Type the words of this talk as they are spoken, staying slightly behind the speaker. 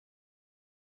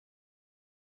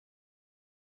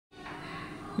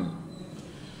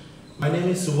My name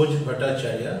is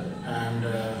Shubhajit and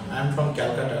I am from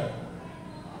Calcutta.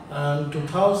 In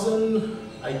 2000,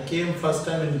 I came first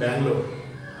time in Bangalore,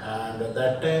 and at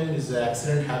that time this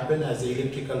accident happened as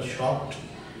electrical shock,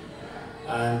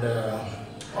 and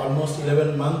almost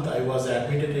 11 months I was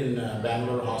admitted in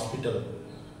Bangalore hospital.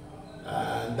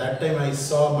 And that time I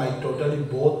saw my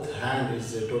both hand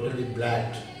is totally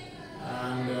black,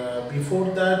 and before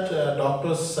that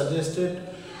doctors suggested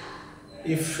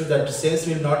if that sense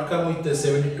will not come with the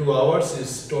 72 hours,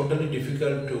 is totally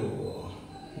difficult to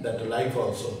that life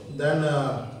also. Then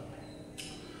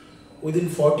within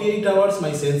 48 hours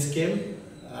my sense came,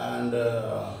 and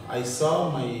I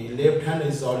saw my left hand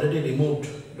is already removed,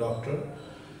 doctor,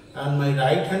 and my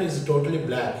right hand is totally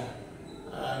black.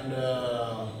 And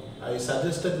I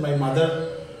suggested my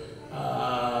mother,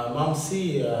 mom,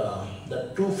 see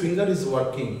that two finger is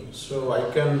working, so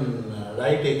I can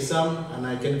write exam and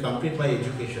I can complete my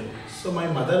education. So my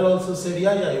mother also said,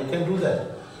 yeah, you can do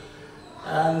that.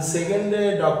 And second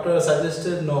day doctor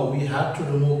suggested, no, we have to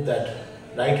remove that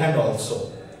right hand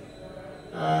also.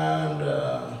 And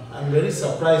I'm very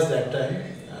surprised that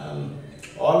time.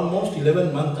 Almost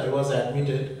 11 months I was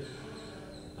admitted,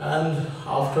 and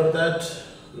after that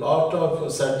lot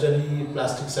of surgery,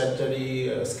 plastic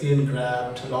surgery, skin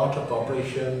graft, lot of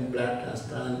operation, blood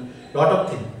transplant, lot of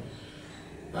things.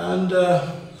 And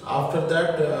after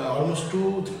that almost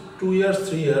 2 years,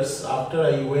 3 years after,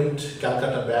 I went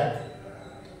Calcutta back,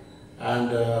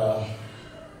 and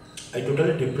I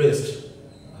totally depressed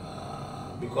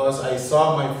because I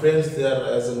saw my friends there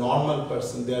as a normal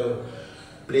person. They are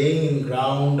playing in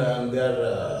ground and they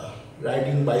are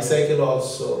riding bicycle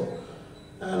also.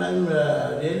 And I'm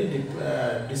really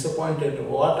disappointed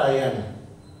what I am.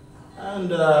 And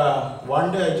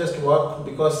one day I just work,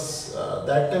 because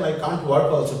that time I can't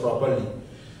work also properly.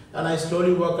 And I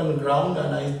slowly work on the ground,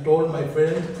 and I told my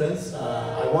friends,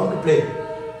 I want to play.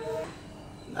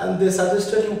 And they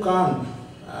suggested, you can't.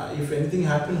 If anything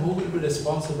happens, who will be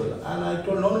responsible? And I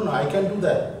told, no, I can do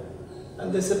that.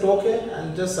 And they said, okay.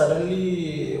 And just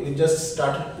suddenly we just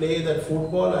started playing that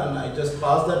football, and I just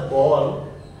passed that ball,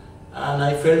 and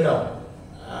I fell down,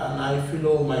 and I feel,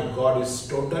 oh my God, it's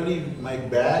totally my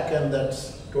back, and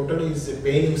that's totally is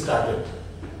paining started.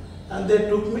 And they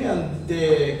took me and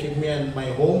they kept me in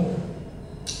my home,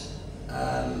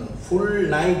 and full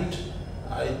night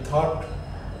I thought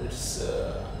it's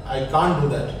I can't do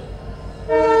that.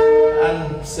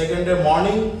 And second day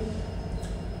morning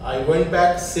I went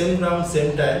back, same ground,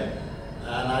 same time,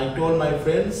 and I told my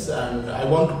friends, and I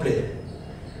want to play.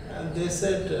 And they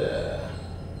said,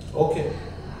 okay.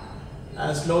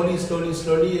 And slowly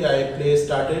I play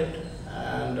started,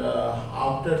 and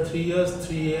after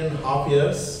 3.5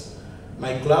 years,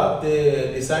 my club,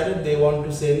 they decided they want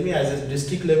to send me as a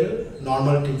district level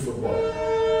normal team football,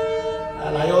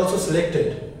 and I also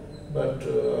selected, but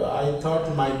I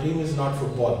thought my dream is not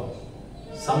football,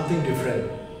 something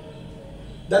different.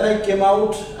 Then I came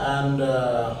out, and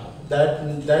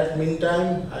that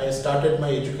meantime I started my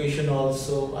education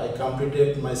also. I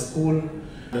completed my school.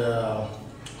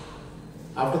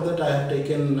 After that I have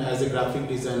taken as a graphic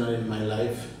designer in my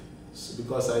life,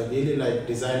 because I really like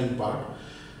designing part.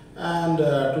 And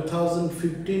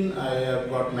 2015 I have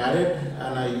got married,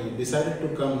 and I decided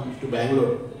to come to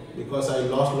Bangalore because I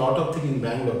lost a lot of things in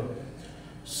Bangalore.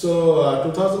 So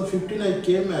 2015 I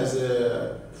came as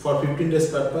for 15 days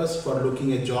purpose for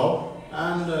looking a job,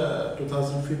 and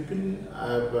 2015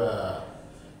 I have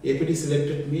APD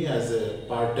selected me as a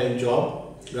part-time job,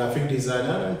 graphic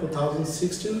designer, and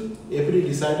 2016 APD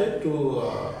decided to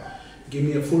give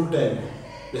me a full-time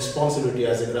responsibility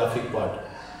as a graphic part.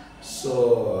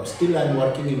 So still I am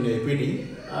working in APD.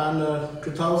 And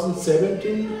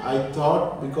 2017 I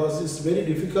thought, because it's very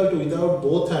difficult without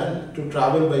both hands to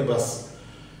travel by bus,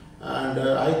 and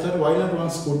I thought, why not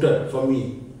one scooter for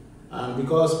me? And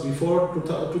because before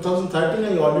 2013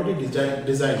 I already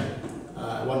designed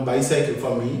one bicycle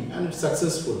for me, and it's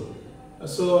successful.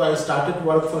 So I started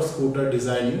work for scooter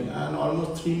designing, and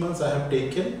almost 3 months I have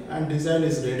taken, and design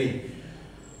is ready.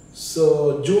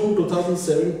 So June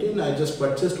 2017 I just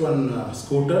purchased one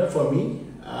scooter for me,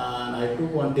 and I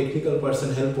took one technical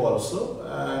person help also,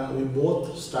 and we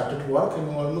both started work, and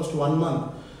almost 1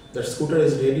 month that scooter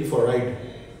is ready for ride.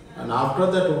 And after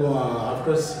that,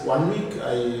 after 1 week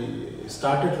I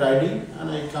started riding, and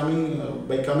I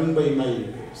coming by my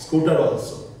scooter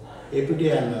also, APD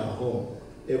and home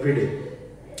every day.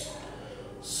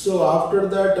 So after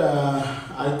that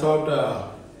I thought,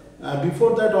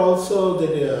 before that also,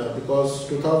 that because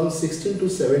 2016 to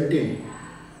 17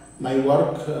 my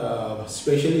work,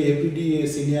 especially APD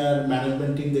senior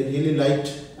management team, they really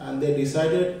liked, and they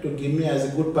decided to give me as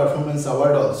a good performance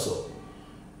award also.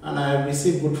 And I have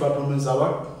received good performance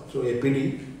award through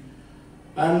APD.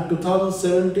 And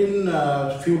 2017,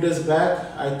 few days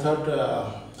back, I thought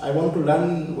I want to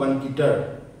learn one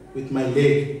guitar with my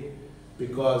leg,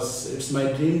 because it's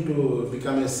my dream to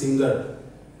become a singer,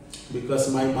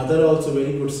 because my mother also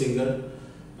very good singer,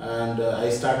 and I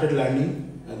started learning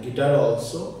guitar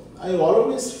also. I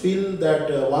always feel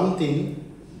that one thing,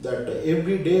 that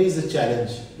every day is a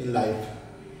challenge in life,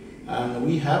 and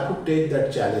we have to take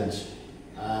that challenge.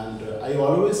 And I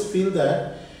always feel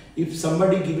that if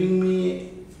somebody giving me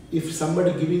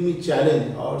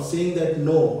challenge or saying that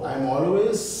no, I'm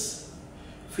always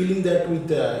feeling that with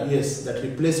yes, that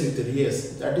replace with the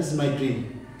yes. That is my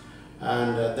dream.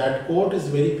 And that quote is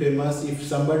very famous. If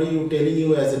somebody telling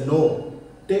you as a no,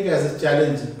 take as a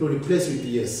challenge to replace with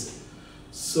yes.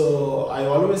 So I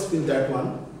always feel that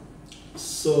one.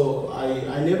 So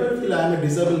I never feel I am a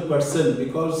disabled person,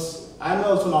 because I am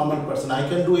also a normal person. I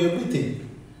can do everything.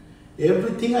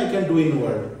 Everything I can do in the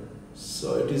world.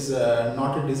 So it is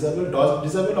not a disabled.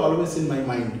 Disabled always in my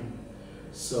mind.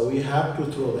 So we have to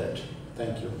throw that.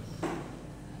 Thank you.